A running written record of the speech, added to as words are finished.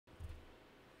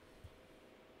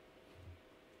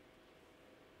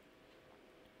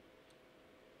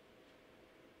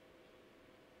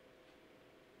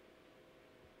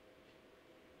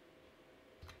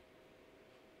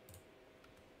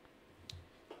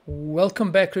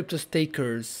Welcome back, crypto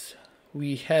stakers.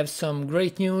 We have some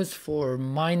great news for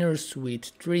miners with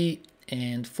 3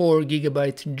 and 4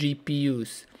 gigabyte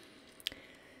GPUs.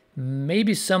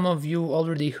 Maybe some of you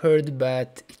already heard,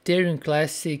 but Ethereum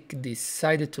Classic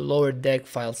decided to lower DAG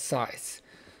file size.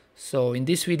 So in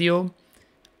this video,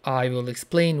 I will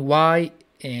explain why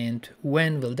and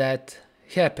when will that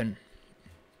happen.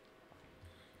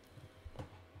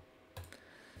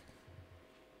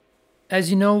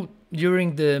 As you know,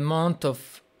 during the month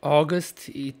of August,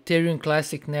 Ethereum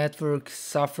Classic network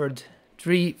suffered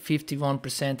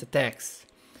 351% attacks.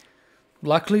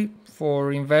 Luckily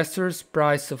for investors,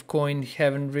 price of coin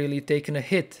haven't really taken a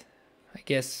hit. I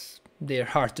guess they're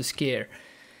hard to scare.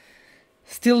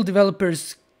 Still,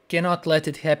 developers cannot let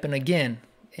it happen again,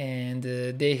 and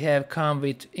they have come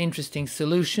with interesting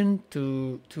solution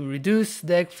to reduce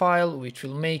DAG file, which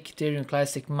will make Ethereum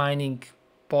Classic mining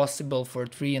possible for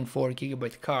 3 and 4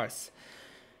 gigabyte cards.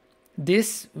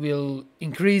 This will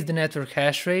increase the network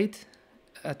hash rate,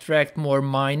 attract more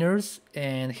miners,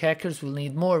 and hackers will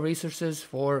need more resources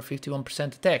for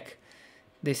 51% attack.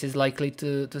 This is likely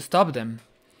to stop them.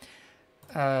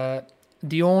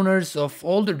 The owners of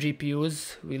older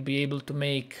GPUs will be able to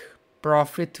make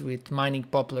profit with mining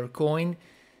popular coin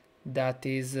that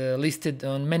is listed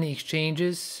on many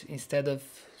exchanges instead of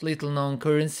little known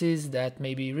currencies that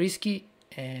may be risky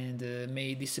and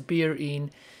may disappear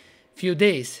in few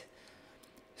days.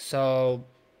 So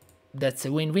that's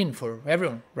a win-win for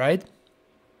everyone, right?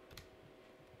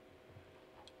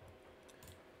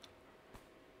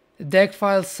 The DAG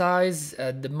file size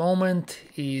at the moment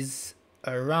is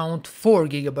around 4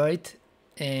 gigabyte,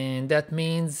 and that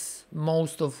means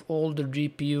most of older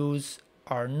GPUs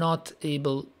are not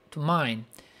able to mine.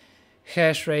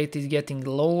 Hash rate is getting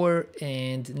lower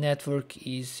and network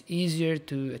is easier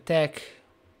to attack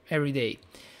every day.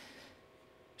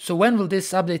 So when will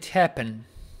this update happen?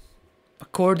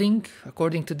 According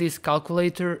to this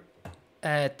calculator,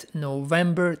 at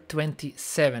November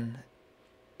 27,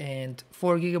 and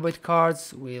 4 gigabyte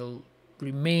cards will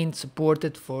remain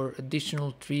supported for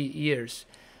additional 3 years.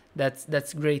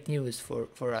 That's great news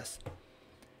for us.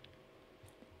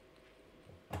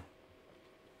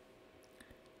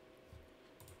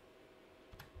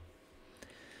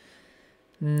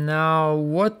 Now,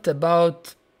 what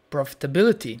about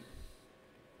profitability?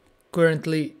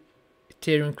 Currently,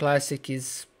 Ethereum Classic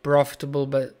is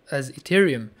profitable as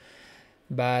Ethereum,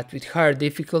 but with higher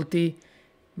difficulty,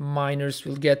 miners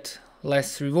will get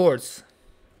less rewards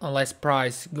unless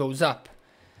price goes up.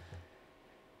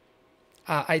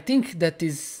 I think that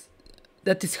is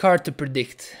hard to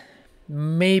predict.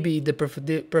 Maybe the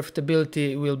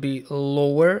profitability will be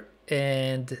lower,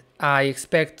 and I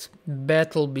expect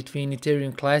battle between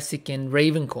Ethereum Classic and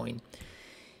Ravencoin.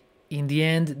 In the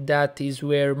end, that is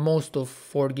where most of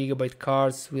 4 gigabyte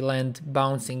cards will end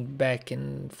bouncing back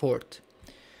and forth.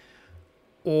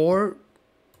 Or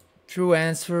true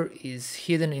answer is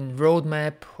hidden in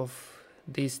roadmap of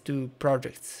these two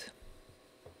projects.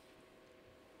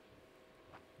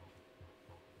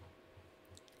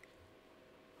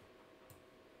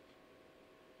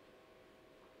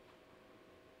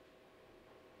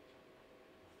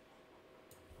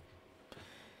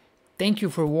 Thank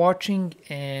you for watching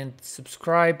and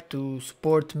subscribe to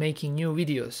support making new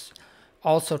videos.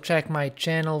 Also check my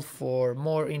channel for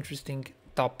more interesting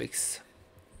topics.